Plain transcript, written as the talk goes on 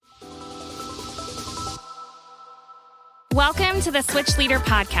Welcome to the Switch Leader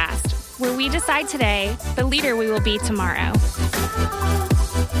Podcast, where we decide today the leader we will be tomorrow.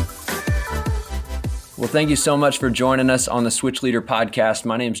 Well, thank you so much for joining us on the Switch Leader Podcast.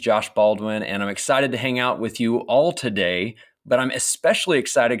 My name's Josh Baldwin, and I'm excited to hang out with you all today. But I'm especially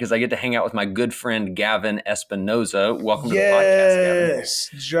excited because I get to hang out with my good friend, Gavin Espinoza. Welcome to the podcast, Gavin. Yes,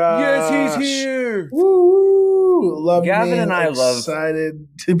 Josh. Yes, he's here. Woo! Love Gavin being and I excited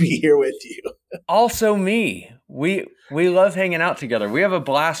to be here with you. Also me. We love hanging out together. We have a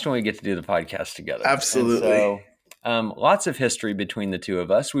blast when we get to do the podcast together. Absolutely. And so, lots of history between the two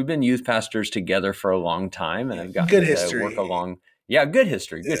of us. We've been youth pastors together for a long time, and I've gotten good to history. work along. Yeah, good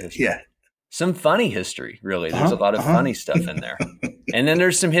history. Good history. Yeah. Some funny history, really. There's a lot of funny stuff in there. And then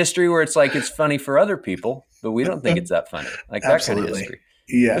there's some history where it's like it's funny for other people, but we don't think it's that funny. Like that kind of history.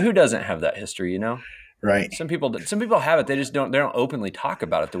 Yeah. But who doesn't have that history, you know? Right. Some people have it. They don't openly talk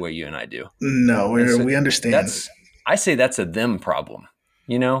about it the way you and I do. No, we understand. I say that's a them problem,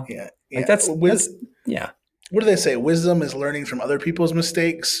 you know? Yeah. Like yeah. What do they say? Wisdom is learning from other people's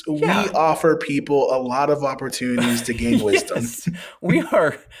mistakes. Yeah. We offer people a lot of opportunities to gain wisdom. Yes. We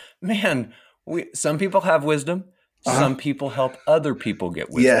are, man, some people have wisdom. Some people help other people get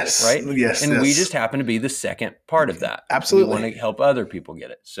wisdom, yes. right? Yes. And we just happen to be the second part of that. Absolutely. We want to help other people get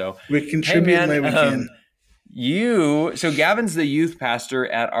it. So we contribute the way we can. So Gavin's the youth pastor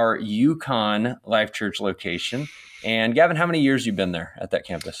at our Yukon Life Church location. And Gavin, how many years you been there at that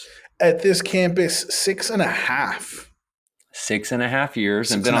campus? At this campus, 6.5. 6.5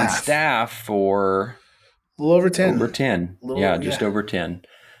 years, and been on staff for a little over 10. Over 10. Just over 10.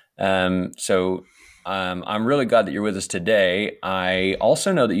 I'm really glad that you're with us today. I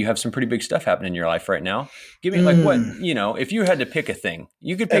also know that you have some pretty big stuff happening in your life right now. Give me if you had to pick a thing,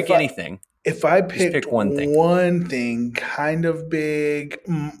 you could pick anything. If I picked one thing kind of big,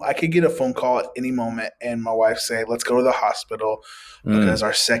 I could get a phone call at any moment and my wife say, let's go to the hospital because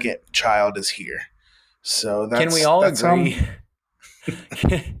our second child is here. So that's, can we all agree?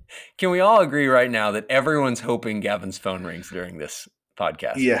 Can we all agree right now that everyone's hoping Gavin's phone rings during this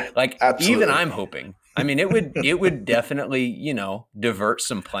podcast? Yeah, like absolutely. Even I'm hoping. I mean, it would definitely, divert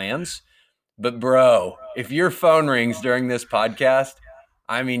some plans. But bro, if your phone rings during this podcast,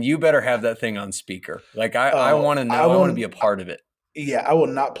 I mean, you better have that thing on speaker. Like I want to know. I want to be a part of it. Yeah, I will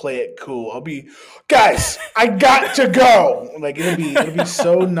not play it cool. I'll be, guys, I got to go. Like it'll be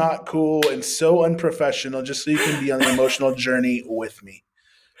so not cool and so unprofessional, just so you can be on the emotional journey with me.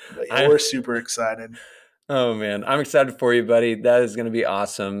 But yeah, we're super excited. Oh man, I'm excited for you, buddy. That is going to be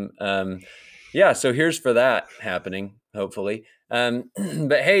awesome. So here's for that happening, hopefully. But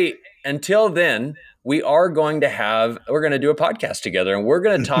hey, until then, we're going to do a podcast together, and we're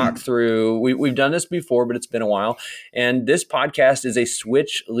going to talk through, we've done this before, but it's been a while. And this podcast is a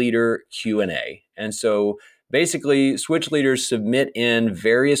Switch Leader Q&A. And so basically Switch leaders submit in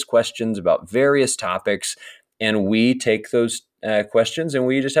various questions about various topics, and we take those questions and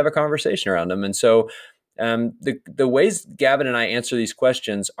we just have a conversation around them. And so the ways Gavin and I answer these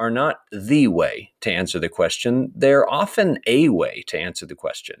questions are not the way to answer the question. They're often a way to answer the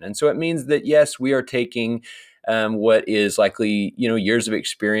question. And so it means that, yes, we are taking what is likely, years of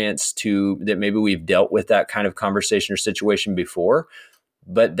experience that maybe we've dealt with that kind of conversation or situation before.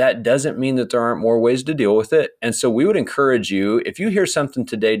 But that doesn't mean that there aren't more ways to deal with it. And so we would encourage you, if you hear something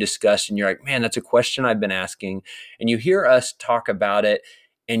today discussed and you're like, man, that's a question I've been asking, and you hear us talk about it,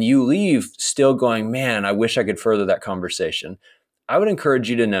 and you leave still going, man, I wish I could further that conversation, I would encourage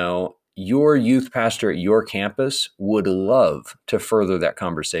you to know your youth pastor at your campus would love to further that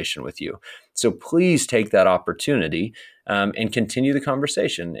conversation with you. So please take that opportunity and continue the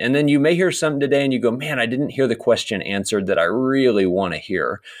conversation. And then you may hear something today and you go, man, I didn't hear the question answered that I really want to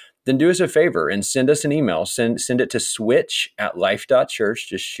hear. Then do us a favor and send us an email. Send it to switch@life.church.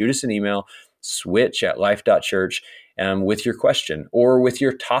 Just shoot us an email, switch@life.church. With your question or with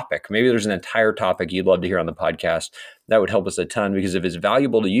your topic. Maybe there's an entire topic you'd love to hear on the podcast. That would help us a ton, because if it's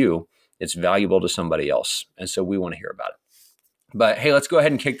valuable to you, it's valuable to somebody else. And so we want to hear about it. But hey, let's go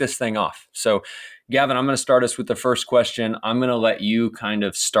ahead and kick this thing off. So Gavin, I'm going to start us with the first question. I'm going to let you kind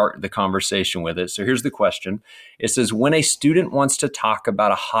of start the conversation with it. So here's the question. It says, when a student wants to talk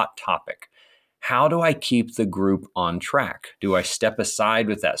about a hot topic, how do I keep the group on track? Do I step aside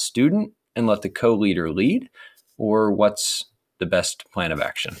with that student and let the co-leader lead? Or what's the best plan of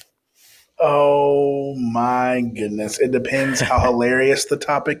action? Oh my goodness. It depends how hilarious the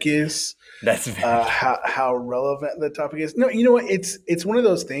topic is. That's how relevant the topic is. No, you know what? It's one of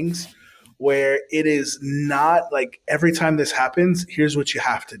those things where it is not like every time this happens, here's what you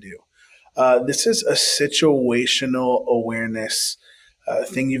have to do. This is a situational awareness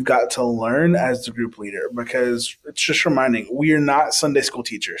thing you've got to learn as the group leader, because it's just reminding we are not Sunday school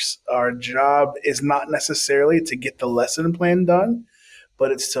teachers. Our job is not necessarily to get the lesson plan done,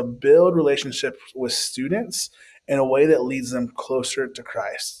 but it's to build relationships with students in a way that leads them closer to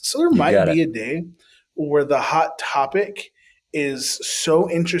Christ. So there You might got be it. a day where the hot topic is so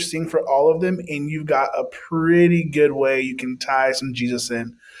interesting for all of them, and you've got a pretty good way you can tie some Jesus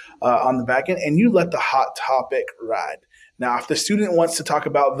in on the back end, and you let the hot topic ride. Now, if the student wants to talk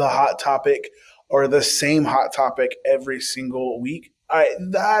about the hot topic or the same hot topic every single week, all right,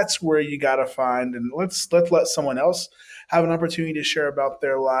 that's where you got to find, and let's let someone else have an opportunity to share about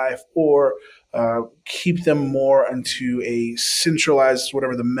their life, or keep them more into a centralized,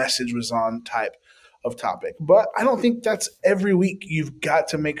 whatever the message was on, type of topic. But I don't think that's every week. You've got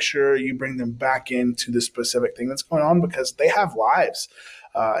to make sure you bring them back into the specific thing that's going on, because they have lives.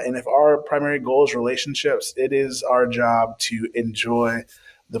 And if our primary goal is relationships, it is our job to enjoy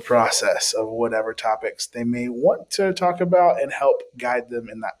the process of whatever topics they may want to talk about and help guide them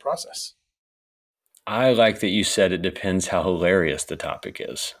in that process. I like that you said it depends how hilarious the topic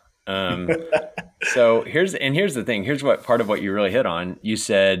is. So here's the thing. Here's what part of what you really hit on. You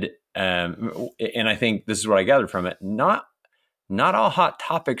said, and I think this is what I gathered from it. Not all hot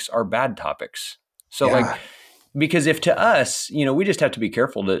topics are bad topics. So Yeah. because if to us, we just have to be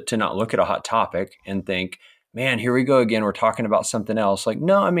careful to not look at a hot topic and think, man, here we go again. We're talking about something else.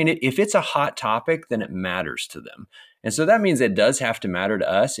 No, I mean, if it's a hot topic, then it matters to them. And so that means it does have to matter to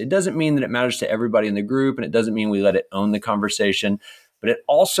us. It doesn't mean that it matters to everybody in the group, and it doesn't mean we let it own the conversation, but it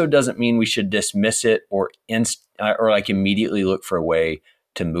also doesn't mean we should dismiss it or immediately look for a way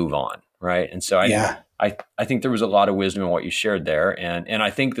to move on. Right. And so I think there was a lot of wisdom in what you shared there. And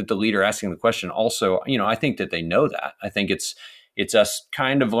I think that the leader asking the question also, I think that they know that. I think it's us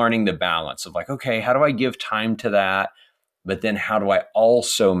kind of learning the balance of okay, how do I give time to that? But then how do I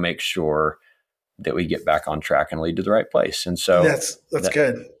also make sure that we get back on track and lead to the right place? And so that's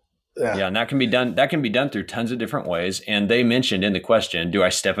good. Yeah, and that can be done. That can be done through tons of different ways. And they mentioned in the question, do I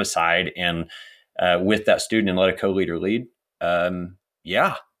step aside and with that student and let a co-leader lead?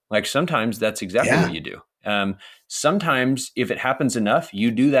 Yeah, sometimes that's exactly what you do. Sometimes if it happens enough,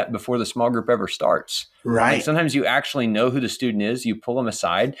 you do that before the small group ever starts. Right. Sometimes you actually know who the student is. You pull them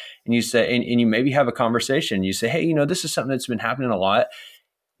aside and you say, and you maybe have a conversation. You say, hey, this is something that's been happening a lot.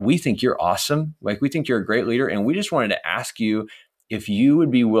 We think you're awesome. We think you're a great leader. And we just wanted to ask you if you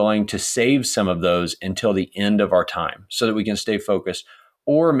would be willing to save some of those until the end of our time so that we can stay focused,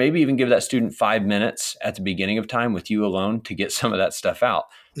 or maybe even give that student 5 minutes at the beginning of time with you alone to get some of that stuff out.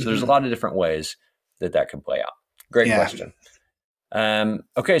 So there's a lot of different ways that can play out. Great question.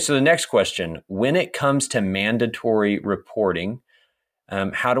 Okay, so the next question, when it comes to mandatory reporting,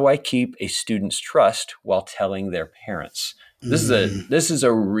 how do I keep a student's trust while telling their parents? This is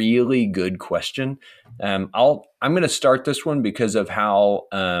a really good question. I'm going to start this one because of how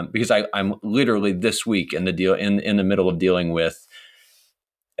because I'm literally this week in the middle of dealing with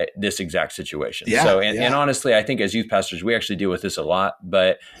this exact situation. And honestly, I think as youth pastors, we actually deal with this a lot.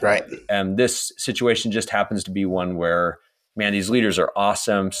 But this situation just happens to be one where, man, these leaders are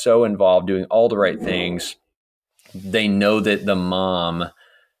awesome, so involved, doing all the right things. They know that the mom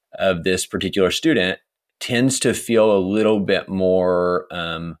of this particular student tends to feel a little bit more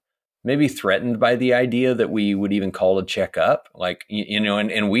maybe threatened by the idea that we would even call to check up,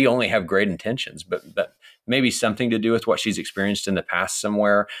 and we only have great intentions, but maybe something to do with what she's experienced in the past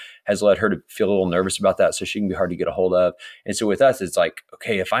somewhere has led her to feel a little nervous about that, so she can be hard to get a hold of. And so with us, it's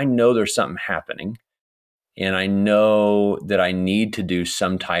okay, if I know there's something happening and I know that I need to do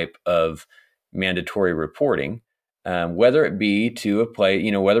some type of mandatory reporting, whether it be to a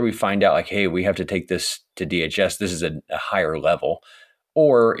play, whether we find out hey, we have to take this to DHS, this is a higher level,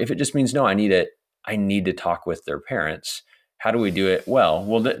 or if it just means, no, I need to talk with their parents. How do we do it?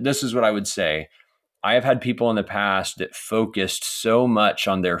 Well, this is what I would say. I have had people in the past that focused so much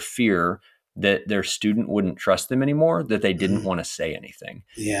on their fear that their student wouldn't trust them anymore, that they didn't want to say anything.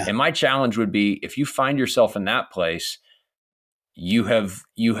 Yeah. And my challenge would be, if you find yourself in that place, you have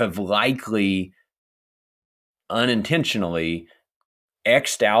likely unintentionally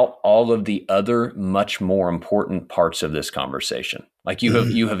X'd out all of the other much more important parts of this conversation.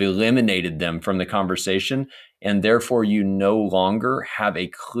 You have eliminated them from the conversation, and therefore you no longer have a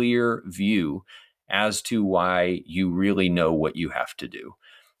clear view as to why you really know what you have to do.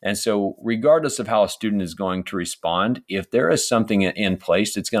 And so regardless of how a student is going to respond, if there is something in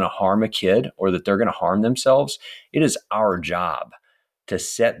place that's going to harm a kid or that they're going to harm themselves, it is our job to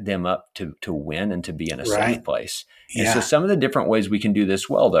set them up to win and to be in a safe place. And so some of the different ways we can do this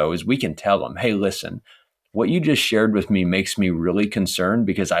well, though, is we can tell them, hey, listen, what you just shared with me makes me really concerned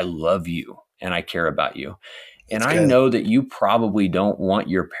because I love you and I care about you. And That's I good. know that you probably don't want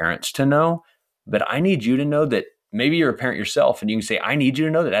your parents to know, but I need you to know that maybe you're a parent yourself and you can say, I need you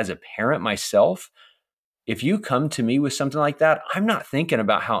to know that as a parent myself, if you come to me with something like that, I'm not thinking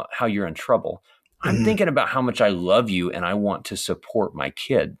about how you're in trouble. I'm Mhm. thinking about how much I love you and I want to support my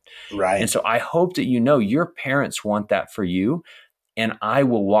kid. And Right. so I hope that you know your parents want that for you, and I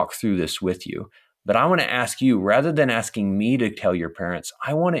will walk through this with you. But I want to ask you, rather than asking me to tell your parents,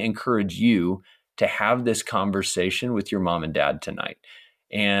 I want to encourage you to have this conversation with your mom and dad tonight.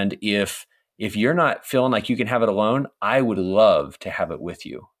 And if you're not feeling like you can have it alone, I would love to have it with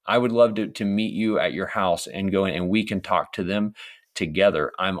you. I would love to meet you at your house and go in and we can talk to them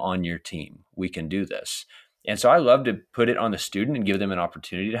together. I'm on your team. We can do this. And so I love to put it on the student and give them an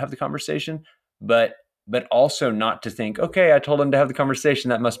opportunity to have the conversation, but also not to think, okay, I told them to have the conversation,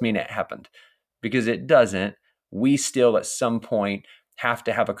 that must mean it happened, because it doesn't. We still at some point have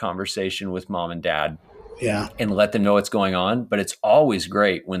to have a conversation with mom and dad Yeah. and let them know what's going on. But it's always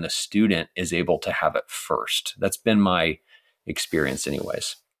great when the student is able to have it first. That's been my experience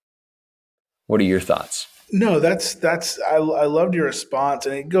anyways. What are your thoughts? No, I loved your response,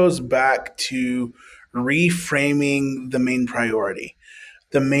 and it goes back to reframing the main priority.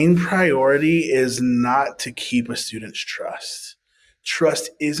 The main priority is not to keep a student's trust. Trust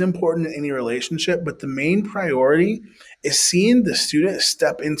is important in any relationship, but the main priority is seeing the student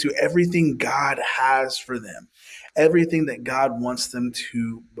step into everything God has for them, everything that God wants them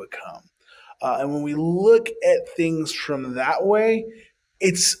to become. And when we look at things from that way,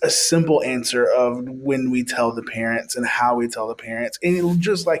 it's a simple answer of when we tell the parents and how we tell the parents. And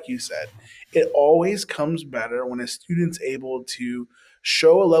just like you said, it always comes better when a student's able to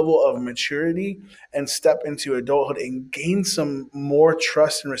show a level of maturity and step into adulthood and gain some more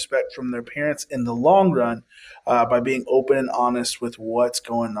trust and respect from their parents in the long run, by being open and honest with what's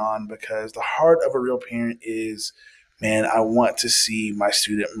going on. Because the heart of a real parent is, man, I want to see my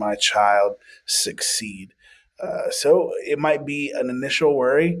student, my child succeed. So it might be an initial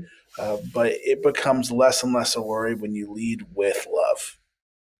worry, but it becomes less and less a worry when you lead with love.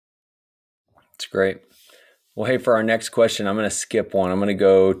 It's great. Well, hey, for our next question, I'm going to skip one. I'm going to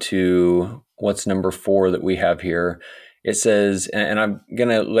go to what's number 4 that we have here. It says, and I'm going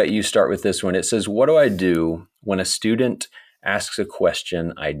to let you start with this one. It says, what do I do when a student asks a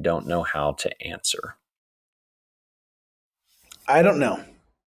question I don't know how to answer? I don't know.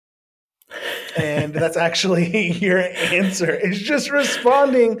 And that's actually your answer. It's just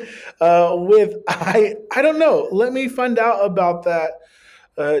responding with I don't know. Let me find out about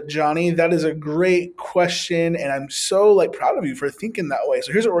that, Johnny. That is a great question, and I'm so proud of you for thinking that way.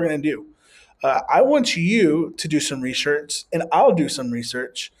 So here's what we're gonna do. I want you to do some research, and I'll do some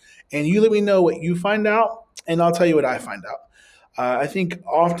research, and you let me know what you find out, and I'll tell you what I find out. I think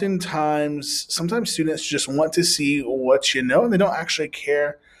sometimes students just want to see what you know, and they don't actually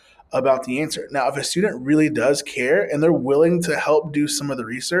care about the answer. Now, if a student really does care and they're willing to help do some of the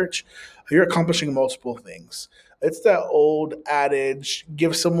research, you're accomplishing multiple things. It's that old adage,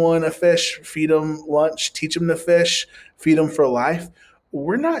 give someone a fish, feed them lunch, teach them to fish, feed them for life.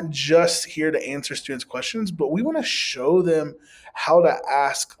 We're not just here to answer students' questions, but we want to show them how to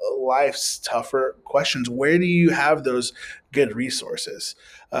ask life's tougher questions. Where do you have those good resources?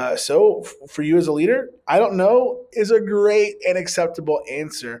 So, for you as a leader, I don't know is a great and acceptable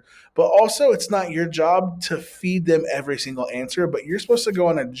answer. But also, it's not your job to feed them every single answer, but you're supposed to go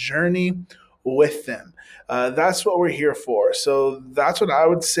on a journey with them. That's what we're here for. So that's what I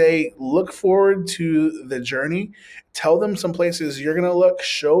would say. Look forward to the journey. Tell them some places you're going to look,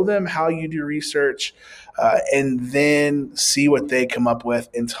 show them how you do research, and then see what they come up with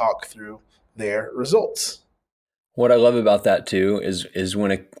and talk through their results. What I love about that too is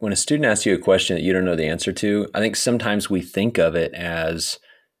when a student asks you a question that you don't know the answer to, I think sometimes we think of it as,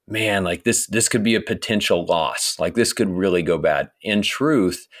 man, like this could be a potential loss. Like this could really go bad. In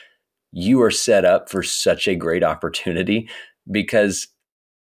truth, you are set up for such a great opportunity because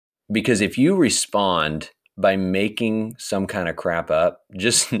if you respond by making some kind of crap up,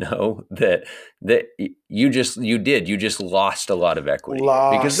 just know that you just lost a lot of equity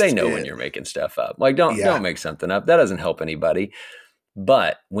because they Lost know when it. you're making stuff up. Like don't Yeah. make something up. That doesn't help anybody.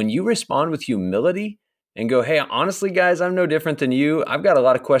 But when you respond with humility and go, hey, honestly, guys, I'm no different than you. I've got a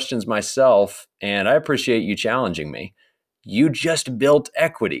lot of questions myself, and I appreciate you challenging me. You just built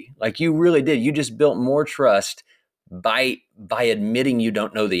equity. Like you really did. You just built more trust by admitting you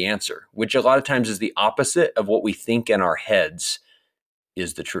don't know the answer, which a lot of times is the opposite of what we think in our heads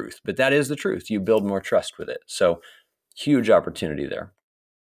is the truth. But that is the truth. You build more trust with it. So huge opportunity there.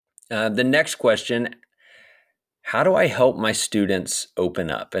 The next question how do I help my students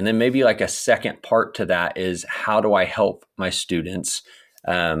open up? And then maybe like a second part to that is, how do I help my students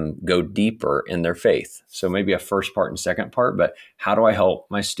go deeper in their faith? So maybe a first part and second part, but how do I help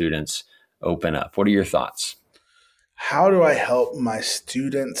my students open up? What are your thoughts? How do I help my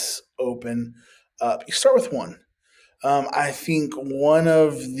students open up? You start with one. I think one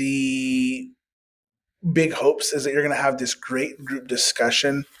of the big hopes is that you're going to have this great group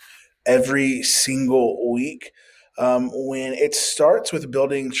discussion every single week. When it starts with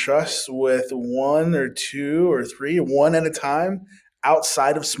building trust with one or two or three, one at a time,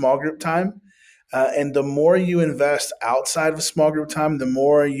 outside of small group time. And the more you invest outside of small group time, the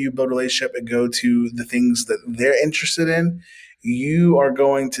more you build a relationship and go to the things that they're interested in, you are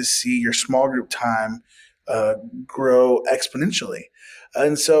going to see your small group time grow exponentially.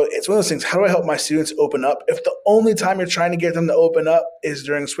 And so it's one of those things. How do I help my students open up? If the only time you're trying to get them to open up is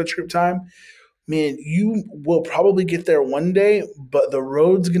during switch group time, man, you will probably get there one day, but the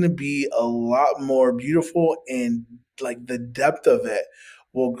road's going to be a lot more beautiful, and like the depth of it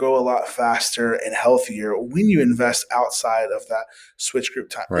will go a lot faster and healthier when you invest outside of that switch group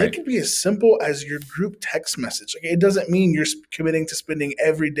time. Right. It can be as simple as your group text message. Like, it doesn't mean you're committing to spending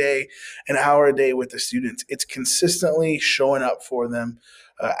every day an hour a day with the students. It's consistently showing up for them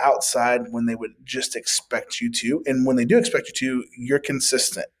outside when they would just expect you to. And when they do expect you to, you're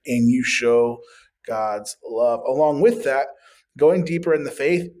consistent and you show God's love. Along with that, going deeper in the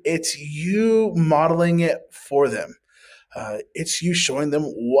faith, it's you modeling it for them. It's you showing them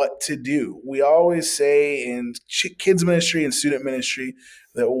what to do. We always say in kids ministry and student ministry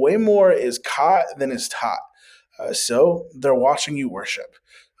that way more is caught than is taught. So they're watching you worship.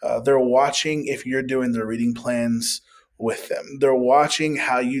 They're watching if you're doing the reading plans with them. They're watching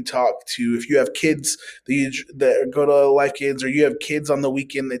how you talk to, if you have kids that go to Life Kids, or you have kids on the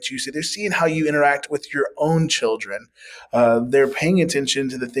weekend that you see, they're seeing how you interact with your own children. They're paying attention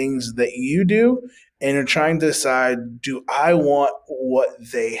to the things that you do, and are trying to decide, do I want what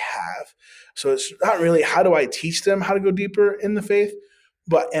they have? So it's not really how do I teach them how to go deeper in the faith,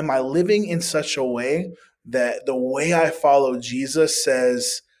 but am I living in such a way that the way I follow Jesus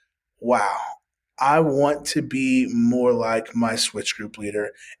says, wow, I want to be more like my switch group leader,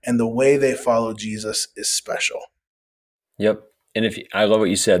 and the way they follow Jesus is special. Yep. And I love what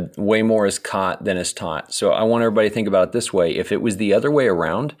you said, way more is caught than is taught. So I want everybody to think about it this way. If it was the other way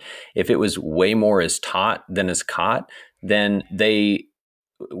around, if it was way more is taught than is caught, then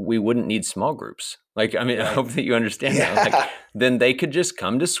we wouldn't need small groups. Like, I mean, right. I hope that you understand that. Like, then they could just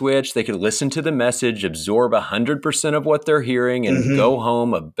come to Switch, they could listen to the message, absorb 100% of what they're hearing, and go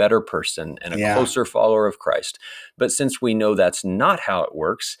home a better person and a closer follower of Christ. But since we know that's not how it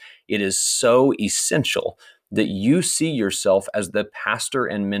works, it is so essential that you see yourself as the pastor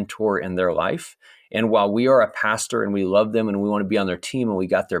and mentor in their life. And while we are a pastor and we love them and we want to be on their team and we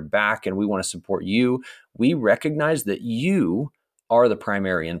got their back and we want to support you, we recognize that you are the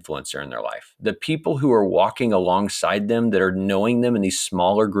primary influencer in their life. The people who are walking alongside them, that are knowing them in these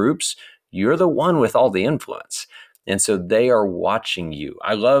smaller groups, you're the one with all the influence. And so they are watching you.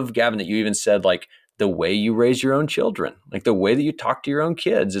 I love, Gavin, that you even said, like, the way you raise your own children, like the way that you talk to your own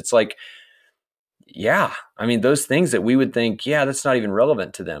kids. It's like, yeah, I mean, those things that we would think, yeah, that's not even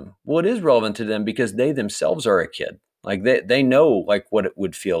relevant to them. Well, it is relevant to them because they themselves are a kid. Like they know like what it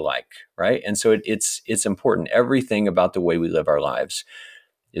would feel like, right? And so it's important. Everything about the way we live our lives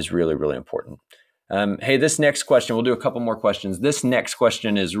is really, really important. Hey, this next question, we'll do a couple more questions. This next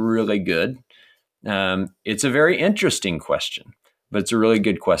question is really good. It's a very interesting question, but it's a really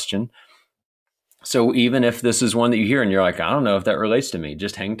good question. So even if this is one that you hear and you're like, I don't know if that relates to me,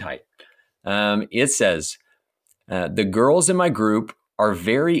 just hang tight. It says, the girls in my group are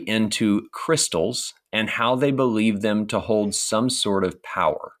very into crystals and how they believe them to hold some sort of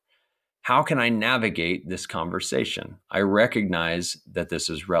power. How can I navigate this conversation? I recognize that this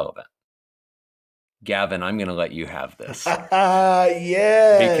is relevant. Gavin, I'm going to let you have this.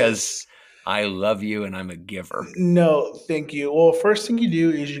 Yes. Because I love you and I'm a giver. No, thank you. Well, first thing you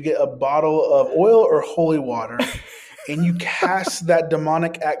do is you get a bottle of oil or holy water. And you cast that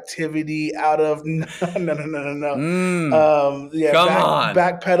demonic activity out of no. Come on.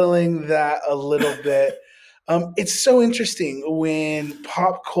 Backpedaling that a little bit. It's so interesting when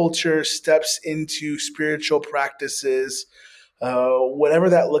pop culture steps into spiritual practices, whatever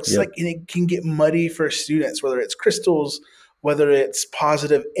that looks like, and it can get muddy for students, whether it's crystals, whether it's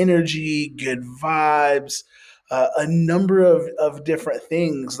positive energy, good vibes, a number of different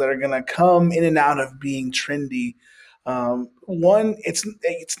things that are going to come in and out of being trendy. One, it's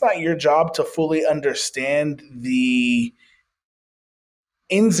not your job to fully understand the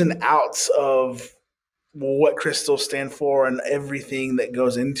ins and outs of what crystals stand for and everything that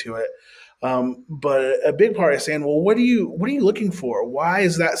goes into it. But a big part is saying, well, what are you looking for? Why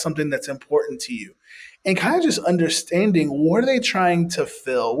is that something that's important to you? And kind of just understanding, what are they trying to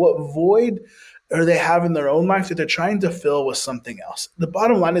fill? What void are they have in their own life that they're trying to fill with something else? The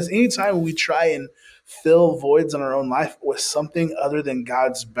bottom line is, anytime we try and fill voids in our own life with something other than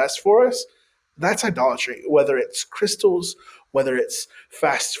God's best for us, that's idolatry. Whether it's crystals, whether it's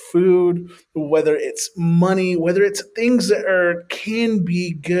fast food, whether it's money, whether it's things that can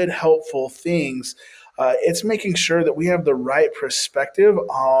be good, helpful things. It's making sure that we have the right perspective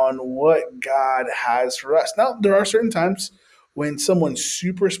on what God has for us. Now, there are certain times when someone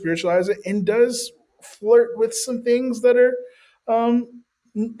super spiritualizes it and does flirt with some things that are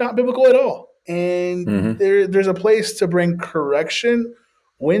not biblical at all. And Mm-hmm. there's a place to bring correction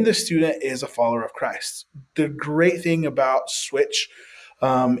when the student is a follower of Christ. The great thing about Switch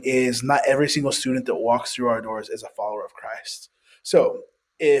is not every single student that walks through our doors is a follower of Christ. So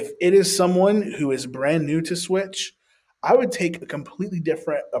if it is someone who is brand new to Switch, I would take a completely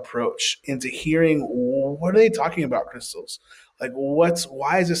different approach into hearing, what are they talking about crystals? Like,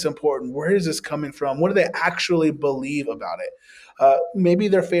 why is this important? Where is this coming from? What do they actually believe about it? Maybe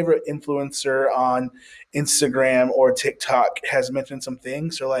their favorite influencer on Instagram or TikTok has mentioned some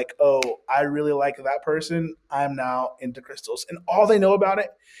things. They're like, oh, I really like that person. I'm now into crystals. And all they know about it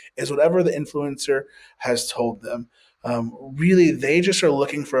is whatever the influencer has told them. Really, they just are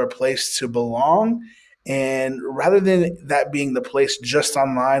looking for a place to belong. And rather than that being the place just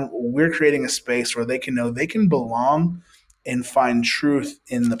online, we're creating a space where they can know they can belong and find truth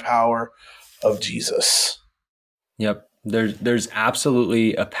in the power of Jesus. Yep. There's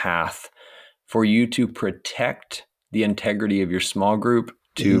absolutely a path for you to protect the integrity of your small group,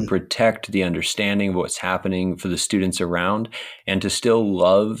 to protect the understanding of what's happening for the students around, and to still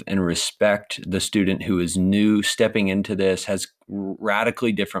love and respect the student who is new, stepping into this, has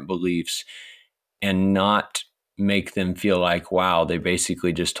radically different beliefs, and not make them feel like, wow, they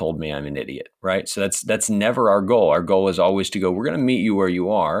basically just told me I'm an idiot, right? So that's never our goal. Our goal is always to go, we're going to meet you where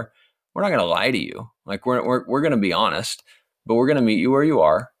you are. We're not going to lie to you. Like we're going to be honest, but we're going to meet you where you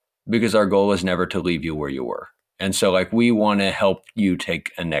are, because our goal is never to leave you where you were. And so like we want to help you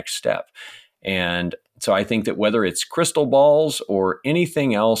take a next step. And so I think that whether it's crystal balls or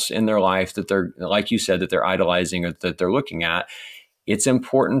anything else in their life that they're, like you said, that they're idolizing or that they're looking at, it's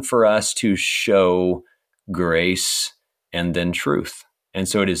important for us to show grace and then truth. And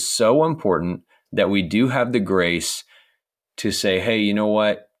so it is so important that we do have the grace to say, hey, you know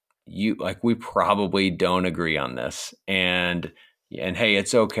what? We probably don't agree on this. And hey,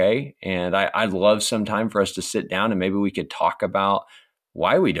 it's okay. And I'd love some time for us to sit down and maybe we could talk about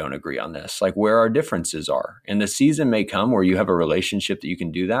why we don't agree on this, like where our differences are. And the season may come where you have a relationship that you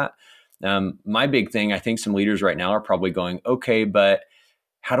can do that. My big thing, I think some leaders right now are probably going, okay, but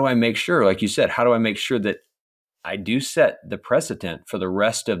how do I make sure, like you said, how do I make sure that I do set the precedent for the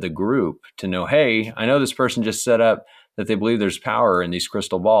rest of the group to know, hey, I know this person just set up that they believe there's power in these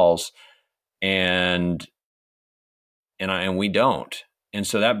crystal balls, and we don't. And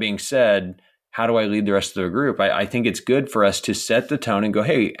so that being said, how do I lead the rest of the group? I think it's good for us to set the tone and go,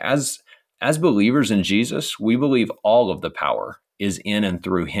 hey, as believers in Jesus, we believe all of the power is in and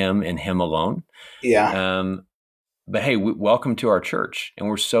through him and him alone. Yeah. But hey, welcome to our church. And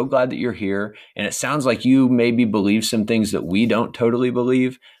we're so glad that you're here. And it sounds like you maybe believe some things that we don't totally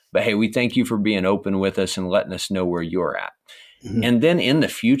believe. But hey, we thank you for being open with us and letting us know where you're at. Mm-hmm. And then in the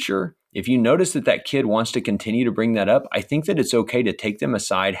future, if you notice that kid wants to continue to bring that up, I think that it's okay to take them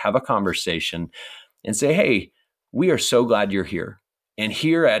aside, have a conversation, and say, hey, we are so glad you're here. And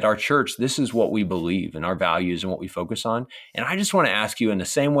here at our church, this is what we believe and our values and what we focus on. And I just want to ask you, in the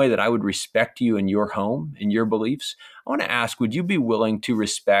same way that I would respect you in your home and your beliefs, I want to ask, would you be willing to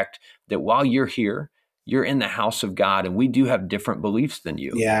respect that while you're here, you're in the house of God and we do have different beliefs than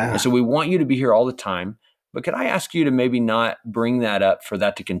you? Yeah. And so we want you to be here all the time. But could I ask you to maybe not bring that up, for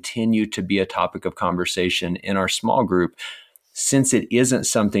that to continue to be a topic of conversation in our small group, since it isn't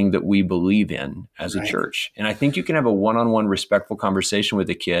something that we believe in as a church? And I think you can have a one-on-one respectful conversation with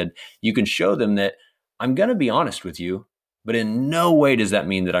a kid. You can show them that I'm going to be honest with you, but in no way does that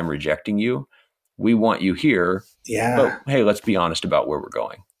mean that I'm rejecting you. We want you here. Yeah. But hey, let's be honest about where we're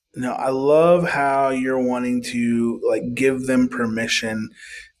going. No, I love how you're wanting to give them permission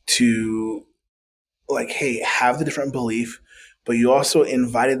to hey, have the different belief, but you also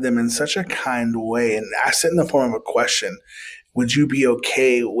invited them in such a kind way and asked it in the form of a question. Would you be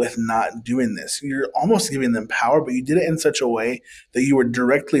okay with not doing this? You're almost giving them power, but you did it in such a way that you were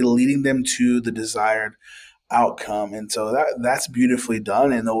directly leading them to the desired outcome. And so that's beautifully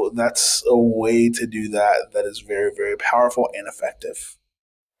done. And that's a way to do that is very, very powerful and effective.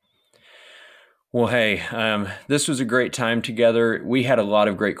 Well, hey, this was a great time together. We had a lot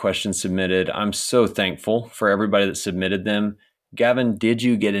of great questions submitted. I'm so thankful for everybody that submitted them. Gavin, did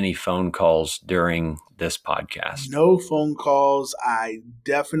you get any phone calls during this podcast? No phone calls. I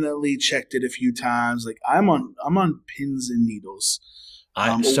definitely checked it a few times. Like I'm on pins and needles.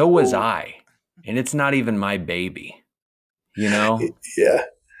 So was I. And it's not even my baby, you know? Yeah.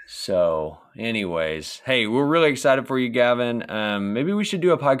 So anyways, hey, we're really excited for you, Gavin. Maybe we should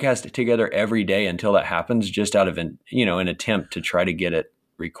do a podcast together every day until that happens, just out of an attempt to try to get it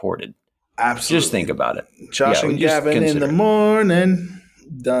recorded. Absolutely. Just think about it. Josh and Gavin in the morning.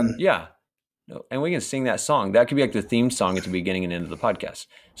 Done. Yeah. And we can sing that song. That could be like the theme song at the beginning and end of the podcast.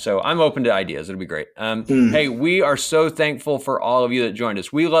 So I'm open to ideas. It'll be great. Hey, we are so thankful for all of you that joined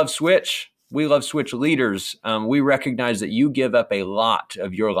us. We love Switch. We love Switch leaders. We recognize that you give up a lot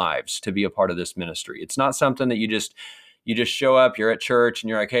of your lives to be a part of this ministry. It's not something that you just show up, you're at church and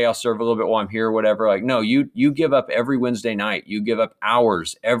you're like, hey, I'll serve a little bit while I'm here, whatever. Like, no, you give up every Wednesday night. You give up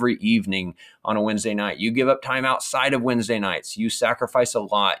hours every evening on a Wednesday night. You give up time outside of Wednesday nights. You sacrifice a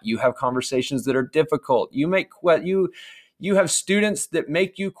lot. You have conversations that are difficult. You have students that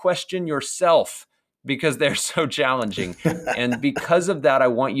make you question yourself because they're so challenging. And because of that, I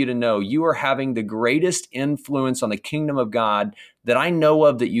want you to know you are having the greatest influence on the kingdom of God that I know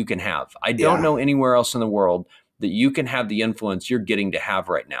of that you can have. I don't know anywhere else in the world that you can have the influence you're getting to have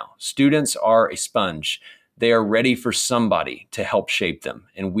right now. Students are a sponge. They are ready for somebody to help shape them,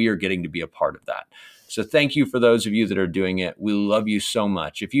 and we are getting to be a part of that. So thank you for those of you that are doing it. We love you so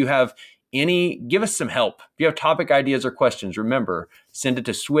much. If you have give us some help. If you have topic ideas or questions, remember, send it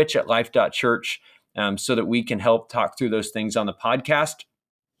to switch@life.church. So that we can help talk through those things on the podcast.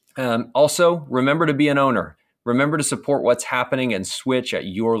 Also, remember to be an owner. Remember to support what's happening and Switch at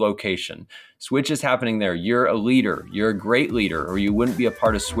your location. Switch is happening there. You're a leader. You're a great leader, or you wouldn't be a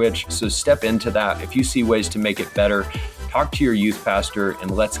part of Switch. So step into that. If you see ways to make it better, talk to your youth pastor,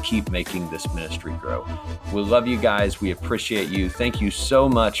 and let's keep making this ministry grow. We love you guys. We appreciate you. Thank you so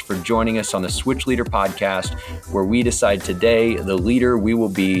much for joining us on the Switch Leader Podcast, where we decide today the leader we will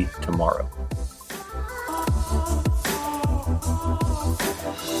be tomorrow.